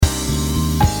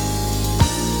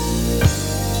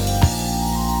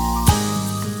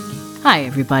Hi,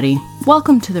 everybody.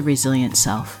 Welcome to The Resilient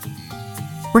Self.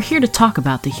 We're here to talk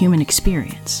about the human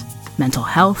experience, mental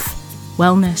health,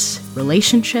 wellness,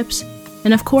 relationships,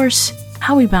 and of course,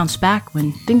 how we bounce back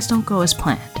when things don't go as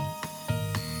planned.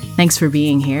 Thanks for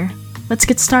being here. Let's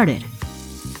get started.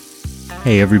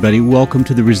 Hey everybody, welcome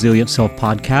to the Resilient Self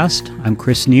Podcast. I'm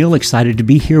Chris Neal, excited to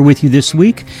be here with you this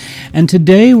week. And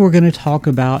today we're going to talk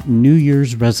about New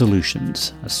Year's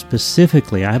resolutions.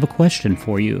 Specifically, I have a question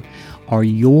for you. Are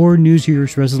your New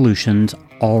Year's resolutions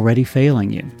already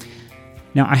failing you?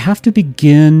 Now, I have to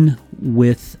begin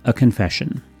with a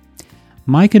confession.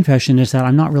 My confession is that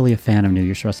I'm not really a fan of New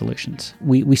Year's resolutions.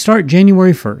 We start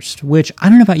January 1st, which, I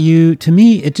don't know about you, to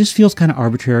me, it just feels kind of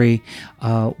arbitrary.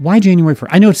 Why January 1st?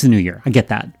 I know it's the new year, I get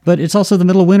that. But it's also the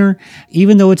middle of winter.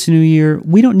 Even though it's a new year,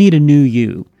 we don't need a new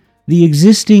you. The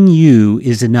existing you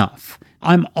is enough.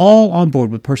 I'm all on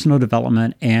board with personal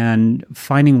development and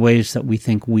finding ways that we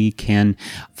think we can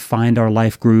find our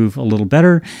life groove a little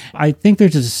better. I think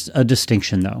there's a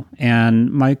distinction, though.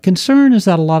 And my concern is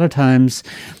that a lot of times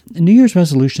New Year's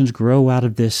resolutions grow out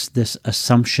of this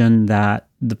assumption that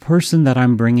the person that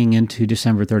I'm bringing into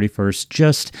December 31st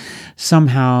just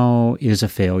somehow is a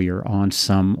failure on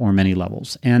some or many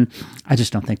levels. And I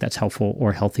just don't think that's helpful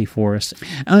or healthy for us.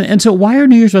 And so why are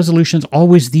New Year's resolutions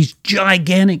always these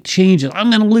gigantic changes?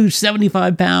 I'm going to lose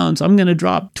 75 pounds. I'm going to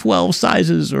drop 12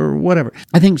 sizes or whatever.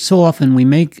 I think so often we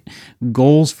make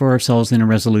goals for ourselves in a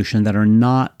resolution that are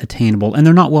not attainable and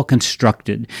they're not well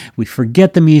constructed. We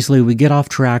forget them easily. We get off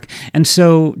track. And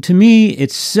so to me,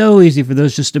 it's so easy for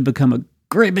those just to become a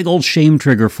great big old shame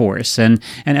trigger for us. And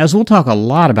as we'll talk a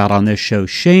lot about on this show,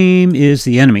 shame is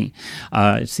the enemy.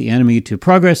 It's the enemy to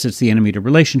progress. It's the enemy to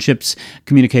relationships,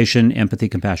 communication, empathy,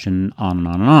 compassion, on and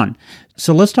on and on.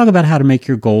 So let's talk about how to make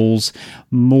your goals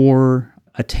more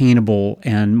attainable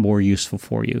and more useful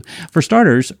for you. For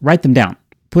starters, write them down.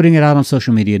 Putting it out on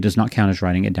social media does not count as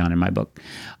writing it down in my book.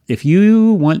 If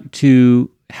you want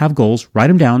to have goals, write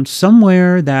them down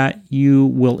somewhere that you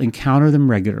will encounter them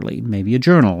regularly. Maybe a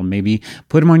journal, maybe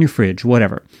put them on your fridge,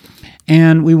 whatever.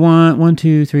 And we want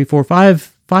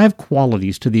 5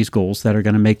 qualities to these goals that are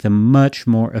going to make them much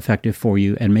more effective for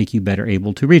you and make you better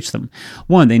able to reach them.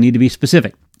 One, they need to be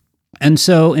specific. And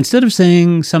so instead of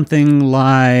saying something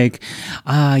like,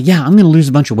 I'm going to lose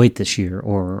a bunch of weight this year,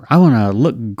 or I want to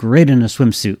look great in a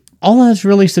swimsuit, all that's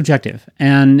really subjective,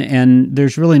 and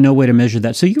there's really no way to measure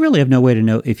that. So you really have no way to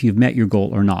know if you've met your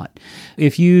goal or not.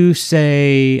 If you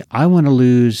say, I want to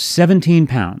lose 17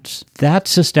 pounds,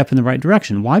 that's a step in the right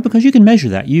direction. Why? Because you can measure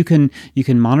that. You can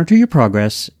monitor your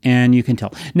progress, and you can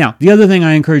tell. Now, the other thing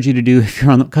I encourage you to do if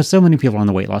you're because so many people are on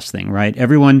the weight loss thing, right?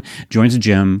 Everyone joins a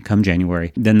gym come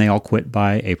January, then they all quit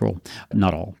by April.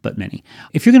 Not all, but many.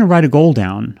 If you're going to write a goal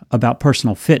down about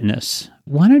personal fitness,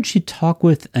 why don't you talk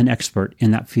with an expert in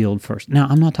that field first? Now,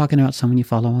 I'm not talking about someone you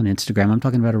follow on Instagram. I'm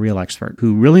talking about a real expert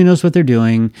who really knows what they're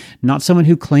doing, not someone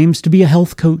who claims to be a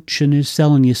health coach and is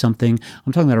selling you something.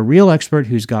 I'm talking about a real expert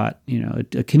who's got, a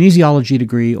kinesiology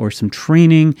degree or some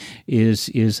training, is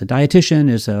a dietitian,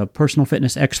 is a personal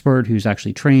fitness expert who's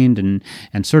actually trained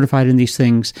and certified in these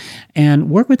things, and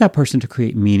work with that person to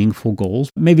create meaningful goals.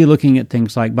 Maybe looking at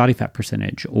things like body fat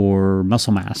percentage or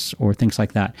muscle mass or things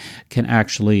like that can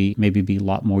actually maybe be a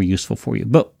lot more useful for you.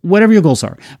 But whatever your goals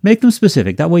are, make them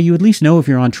specific. That way you at least know if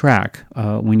you're on track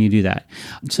when you do that.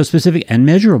 So specific and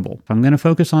measurable. If I'm going to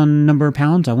focus on number of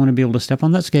pounds, I want to be able to step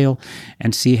on that scale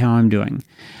and see how I'm doing.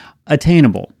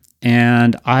 Attainable.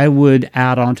 And I would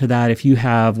add on to that, if you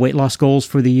have weight loss goals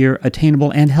for the year,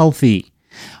 attainable and healthy.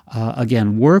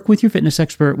 Again, work with your fitness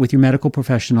expert, with your medical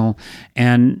professional.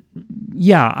 And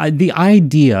the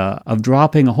idea of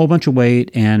dropping a whole bunch of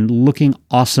weight and looking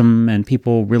awesome and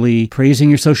people really praising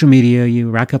your social media, you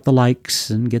rack up the likes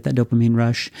and get that dopamine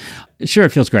rush. Sure,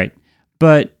 it feels great.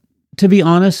 But to be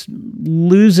honest,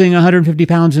 losing 150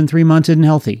 pounds in 3 months isn't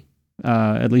healthy.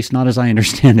 At least not as I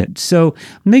understand it. So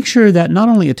make sure that not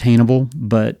only attainable,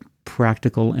 but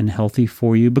practical and healthy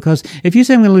for you. Because if you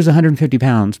say I'm going to lose 150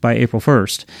 pounds by April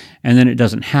 1st, and then it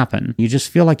doesn't happen, you just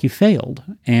feel like you failed.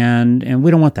 And we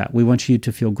don't want that. We want you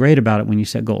to feel great about it when you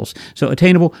set goals. So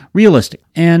attainable, realistic,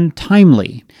 and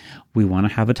timely. We want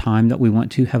to have a time that we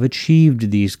want to have achieved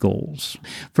these goals.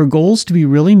 For goals to be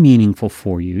really meaningful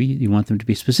for you, you want them to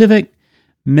be specific,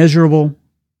 measurable,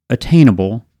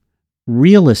 attainable,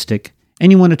 realistic,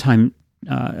 and you want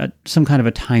some kind of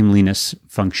a timeliness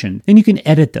function. Then you can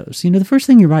edit those. The first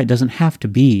thing you write doesn't have to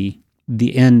be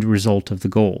the end result of the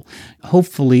goal.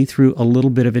 Hopefully, through a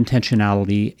little bit of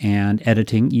intentionality and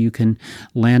editing, you can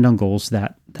land on goals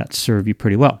that serve you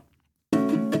pretty well.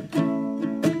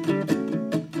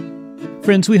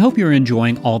 Friends, we hope you're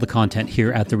enjoying all the content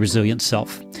here at The Resilient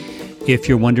Self. If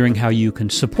you're wondering how you can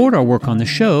support our work on the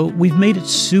show, we've made it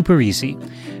super easy.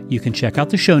 You can check out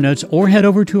the show notes or head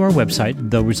over to our website,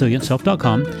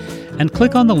 theresilientself.com, and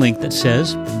click on the link that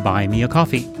says Buy Me a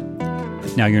Coffee.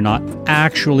 Now, you're not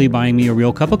actually buying me a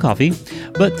real cup of coffee,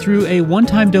 but through a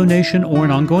one-time donation or an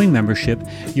ongoing membership,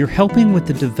 you're helping with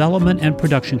the development and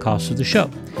production costs of the show.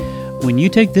 When you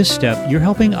take this step, you're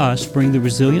helping us bring the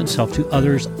Resilient Self to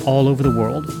others all over the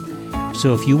world.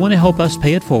 So if you want to help us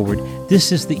pay it forward,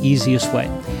 this is the easiest way.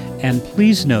 And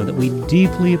please know that we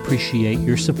deeply appreciate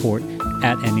your support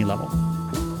at any level.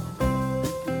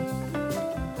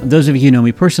 Those of you who know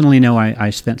me personally know I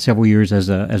spent several years as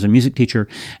a music teacher.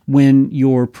 When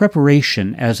your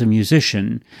preparation as a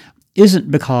musician isn't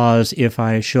because if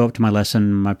I show up to my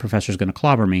lesson, my professor's going to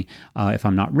clobber me if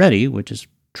I'm not ready, which is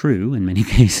true in many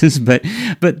cases, but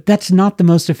that's not the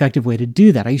most effective way to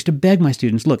do that. I used to beg my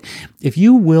students, look, if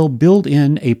you will build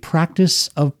in a practice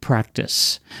of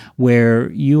practice where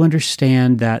you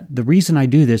understand that the reason I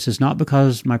do this is not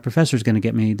because my professor's going to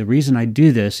get me. The reason I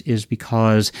do this is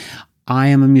because I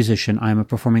am a musician, I am a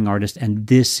performing artist, and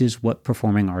this is what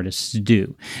performing artists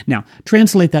do. Now,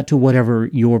 translate that to whatever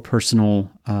your personal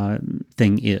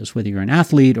thing is, whether you're an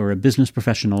athlete or a business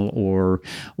professional or,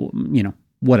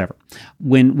 whatever.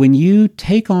 When you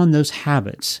take on those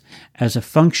habits as a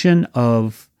function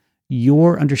of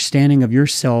your understanding of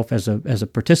yourself as a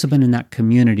participant in that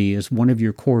community as one of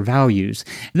your core values,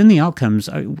 then the outcomes,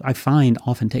 I find,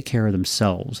 often take care of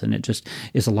themselves, and it just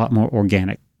is a lot more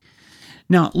organic.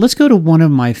 Now, let's go to one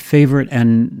of my favorite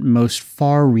and most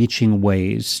far-reaching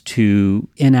ways to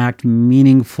enact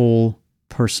meaningful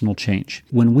personal change.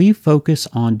 When we focus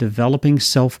on developing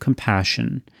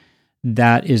self-compassion,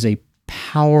 that is a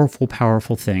powerful,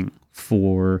 powerful thing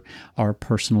for our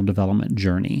personal development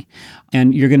journey.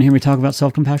 And you're going to hear me talk about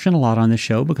self-compassion a lot on this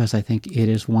show because I think it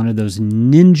is one of those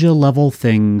ninja-level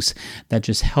things that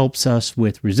just helps us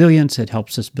with resilience. It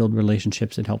helps us build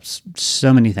relationships. It helps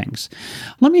so many things.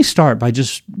 Let me start by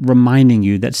just reminding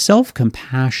you that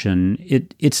self-compassion,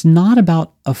 it's not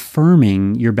about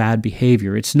affirming your bad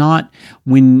behavior. It's not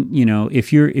when,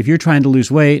 if you're trying to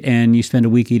lose weight and you spend a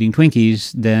week eating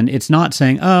Twinkies, then it's not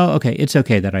saying, oh, okay, it's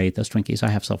okay that I ate those Twinkies. I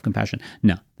have self-compassion.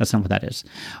 No, that's not what that is.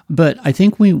 But I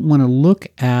think we want to look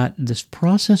at this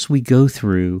process we go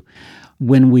through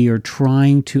when we are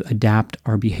trying to adapt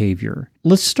our behavior.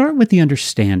 Let's start with the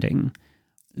understanding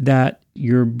that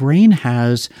your brain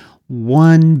has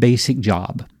one basic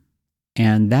job.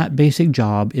 And that basic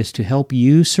job is to help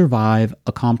you survive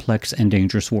a complex and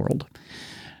dangerous world.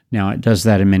 Now, it does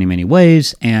that in many, many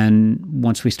ways, and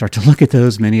once we start to look at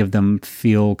those, many of them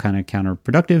feel kind of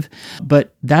counterproductive,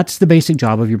 but that's the basic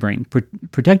job of your brain,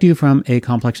 protect you from a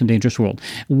complex and dangerous world.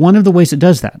 One of the ways it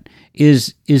does that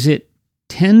is it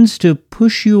tends to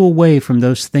push you away from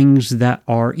those things that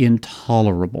are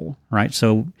intolerable, right?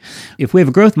 So if we have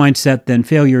a growth mindset, then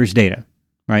failure is data.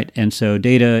 Right? And so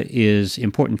data is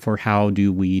important for how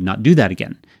do we not do that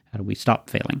again? How do we stop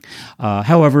failing?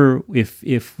 However,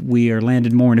 if we are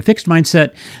landed more in a fixed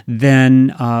mindset,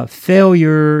 then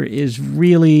failure is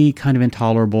really kind of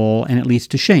intolerable and it leads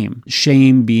to shame.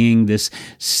 Shame being this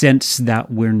sense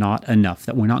that we're not enough,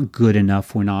 that we're not good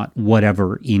enough, we're not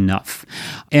whatever enough.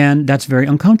 And that's very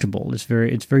uncomfortable. It's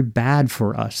very bad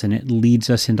for us and it leads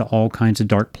us into all kinds of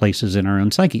dark places in our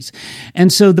own psyches.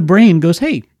 And so the brain goes,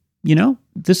 hey,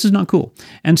 this is not cool.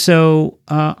 And so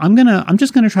I'm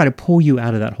just gonna try to pull you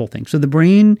out of that whole thing. So the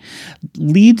brain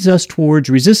leads us towards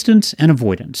resistance and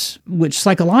avoidance, which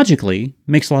psychologically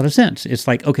makes a lot of sense. It's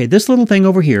like, okay, this little thing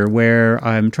over here where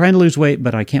I'm trying to lose weight,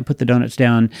 but I can't put the donuts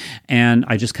down, and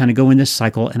I just kind of go in this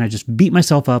cycle, and I just beat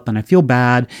myself up, and I feel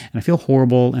bad, and I feel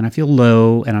horrible, and I feel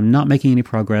low, and I'm not making any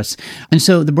progress. And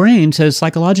so the brain says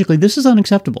psychologically, this is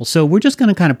unacceptable. So we're just going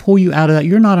to kind of pull you out of that.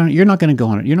 You're not going to go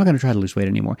on it. You're not going to try to lose weight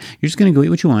anymore. You're just going to go eat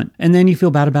what you want, and then you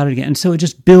feel bad about it again. And so it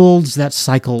just builds that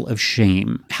cycle of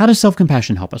shame. How does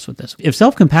self-compassion help us with this? If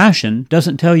self-compassion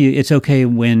doesn't tell you it's okay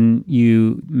when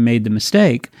you made the mistake,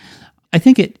 I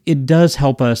think it does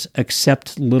help us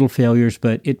accept little failures,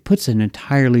 but it puts an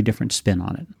entirely different spin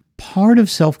on it. Part of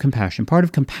self-compassion, part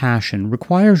of compassion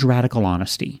requires radical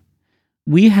honesty.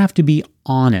 We have to be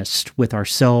honest with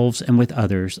ourselves and with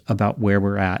others about where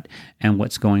we're at and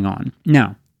what's going on.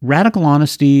 Now, radical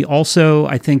honesty also,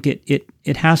 I think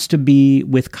it has to be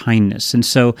with kindness. And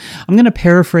so I'm going to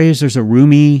paraphrase. There's a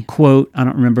Rumi quote. I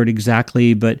don't remember it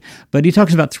exactly, but he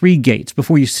talks about 3 gates.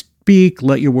 Before you speak,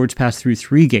 let your words pass through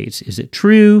 3 gates. Is it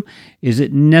true? Is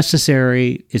it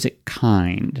necessary? Is it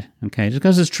kind? Okay, just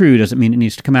because it's true doesn't mean it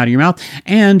needs to come out of your mouth.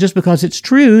 And just because it's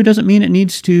true doesn't mean it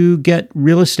needs to get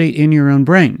real estate in your own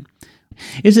brain.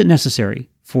 Is it necessary?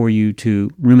 for you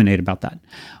to ruminate about that.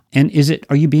 And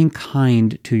are you being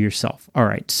kind to yourself? All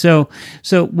right. So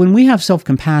when we have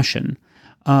self-compassion,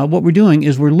 what we're doing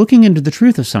is we're looking into the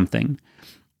truth of something,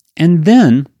 and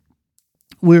then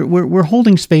we're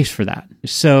holding space for that.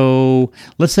 So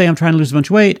let's say I'm trying to lose a bunch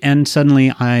of weight, and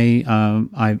suddenly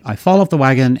I fall off the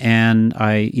wagon and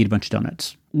I eat a bunch of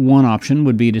donuts. One option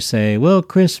would be to say, well,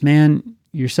 Chris, man,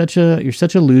 you're such a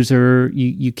loser.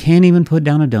 You can't even put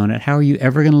down a donut. How are you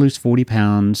ever going to lose 40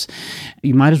 pounds?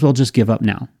 You might as well just give up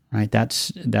now. Right?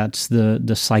 That's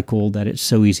the cycle that it's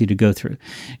so easy to go through.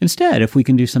 Instead, if we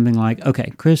can do something like,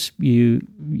 okay, Chris,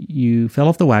 you fell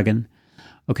off the wagon.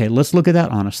 Okay, let's look at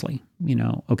that honestly.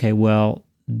 Okay, well,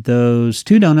 those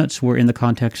 2 donuts were in the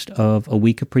context of a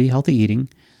week of pretty healthy eating.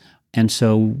 And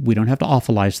so we don't have to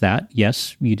awfulize that.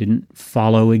 Yes, you didn't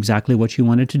follow exactly what you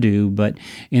wanted to do, but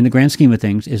in the grand scheme of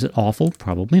things, is it awful?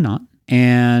 Probably not.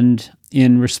 And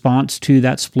in response to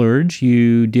that splurge,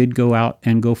 you did go out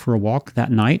and go for a walk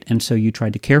that night. And so you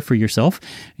tried to care for yourself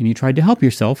and you tried to help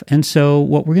yourself. And so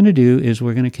what we're going to do is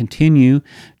we're going to continue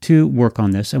to work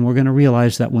on this. And we're going to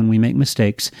realize that when we make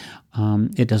mistakes,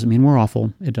 it doesn't mean we're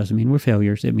awful. It doesn't mean we're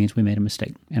failures. It means we made a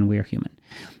mistake and we are human.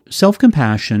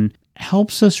 Self-compassion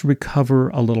helps us recover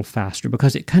a little faster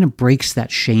because it kind of breaks that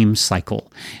shame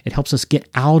cycle. It helps us get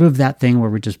out of that thing where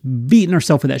we're just beating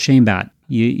ourselves with that shame bat.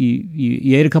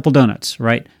 You ate a couple donuts,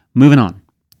 right? Moving on,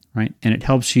 right? And it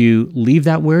helps you leave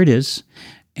that where it is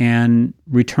and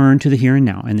return to the here and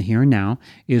now. And the here and now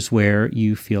is where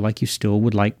you feel like you still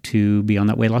would like to be on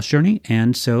that weight loss journey.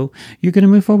 And so you're going to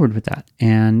move forward with that.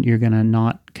 And you're going to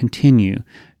not continue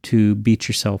to beat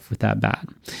yourself with that bat.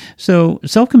 So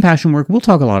self-compassion work, we'll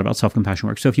talk a lot about self-compassion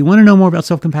work. So if you want to know more about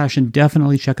self-compassion,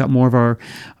 definitely check out more of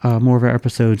our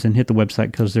episodes and hit the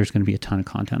website because there's going to be a ton of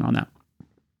content on that.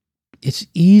 It's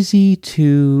easy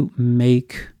to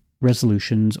make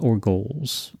resolutions or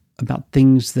goals about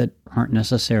things that aren't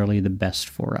necessarily the best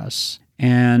for us.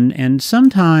 And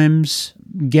sometimes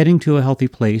getting to a healthy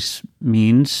place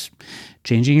means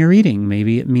changing your eating.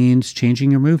 Maybe it means changing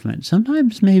your movement.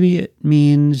 Sometimes maybe it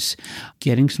means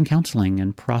getting some counseling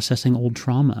and processing old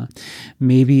trauma.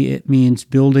 Maybe it means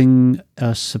building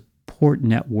a support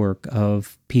network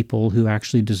of people who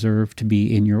actually deserve to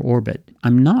be in your orbit.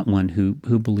 I'm not one who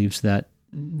believes that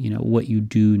what you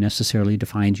do necessarily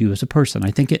defines you as a person.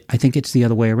 I think it's the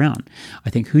other way around. I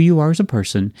think who you are as a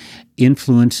person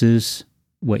influences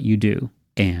what you do.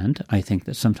 And I think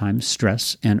that sometimes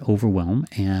stress and overwhelm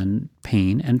and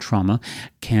pain and trauma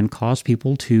can cause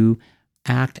people to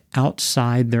act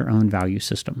outside their own value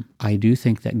system. I do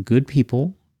think that good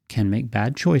people can make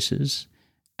bad choices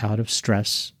out of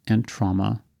stress and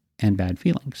trauma and bad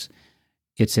feelings.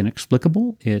 It's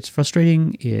inexplicable, it's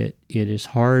frustrating, it is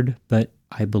hard, but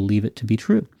I believe it to be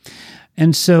true.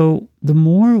 And so the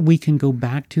more we can go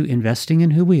back to investing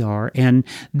in who we are and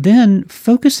then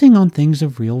focusing on things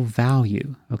of real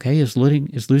value, okay? Is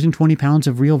losing 20 pounds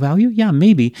of real value? Yeah,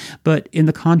 maybe. But in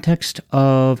the context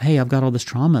of, hey, I've got all this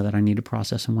trauma that I need to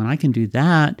process. And when I can do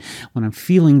that, when I'm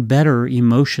feeling better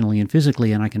emotionally and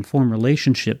physically, and I can form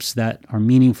relationships that are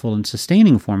meaningful and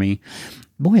sustaining for me,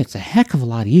 boy, it's a heck of a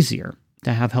lot easier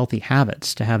to have healthy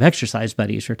habits, to have exercise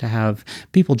buddies, or to have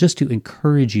people just to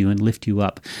encourage you and lift you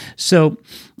up. So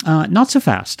not so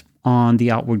fast on the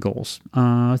outward goals.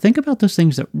 Think about those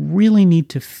things that really need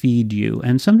to feed you.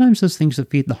 And sometimes those things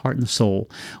that feed the heart and the soul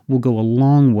will go a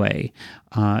long way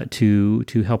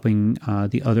to helping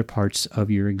the other parts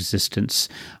of your existence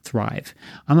thrive.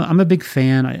 I'm a big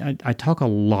fan. I talk a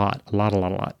lot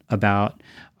about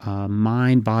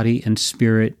mind, body, and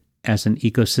spirit as an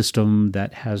ecosystem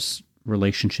that has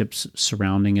relationships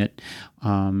surrounding it.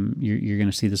 You're going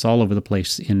to see this all over the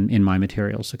place in my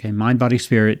materials. Okay, mind, body,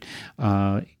 spirit,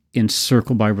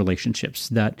 encircled by relationships.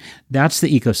 That's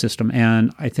the ecosystem,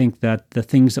 and I think that the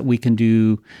things that we can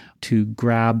do to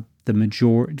grab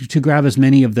as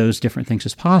many of those different things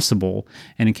as possible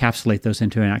and encapsulate those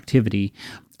into an activity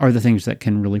are the things that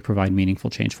can really provide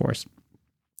meaningful change for us.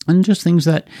 And just things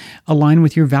that align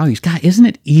with your values. God, isn't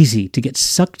it easy to get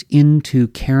sucked into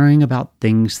caring about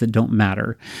things that don't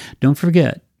matter? Don't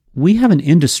forget, we have an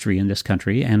industry in this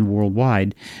country and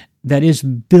worldwide that is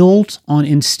built on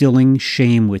instilling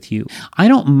shame with you. I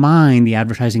don't mind the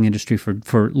advertising industry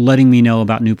for letting me know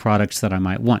about new products that I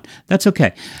might want. That's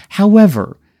okay.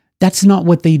 However, that's not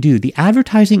what they do. The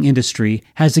advertising industry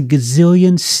has a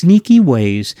gazillion sneaky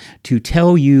ways to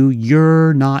tell you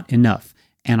you're not enough.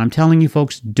 And I'm telling you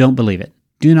folks, don't believe it.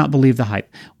 Do not believe the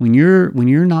hype. When you're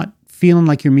not feeling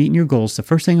like you're meeting your goals, the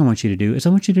first thing I want you to do is I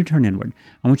want you to turn inward.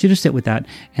 I want you to sit with that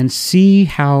and see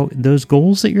how those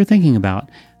goals that you're thinking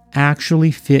about actually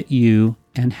fit you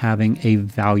and having a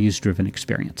values-driven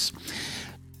experience.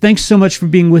 Thanks so much for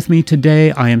being with me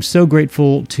today. I am so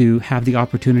grateful to have the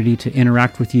opportunity to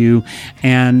interact with you.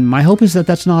 And my hope is that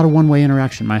that's not a one-way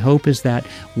interaction. My hope is that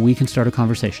we can start a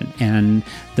conversation. And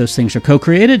those things are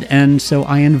co-created. And so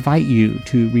I invite you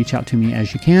to reach out to me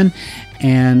as you can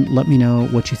and let me know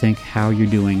what you think, how you're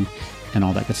doing, and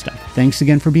all that good stuff. Thanks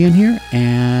again for being here,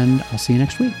 and I'll see you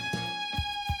next week.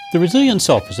 The Resilient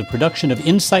Self is a production of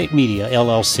Insight Media,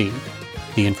 LLC.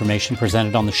 The information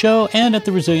presented on the show and at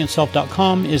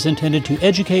theresilientself.com is intended to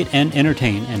educate and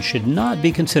entertain and should not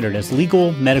be considered as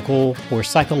legal, medical, or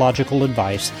psychological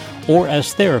advice or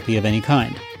as therapy of any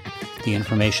kind. The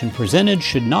information presented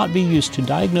should not be used to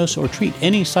diagnose or treat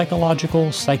any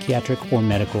psychological, psychiatric, or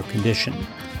medical condition.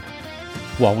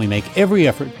 While we make every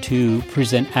effort to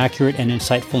present accurate and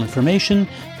insightful information,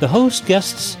 the host,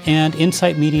 guests, and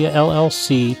Insight Media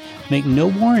LLC make no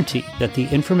warranty that the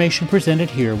information presented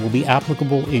here will be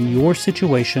applicable in your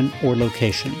situation or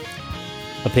location.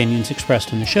 Opinions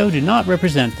expressed in the show do not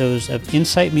represent those of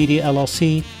Insight Media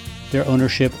LLC, their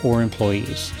ownership, or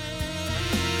employees.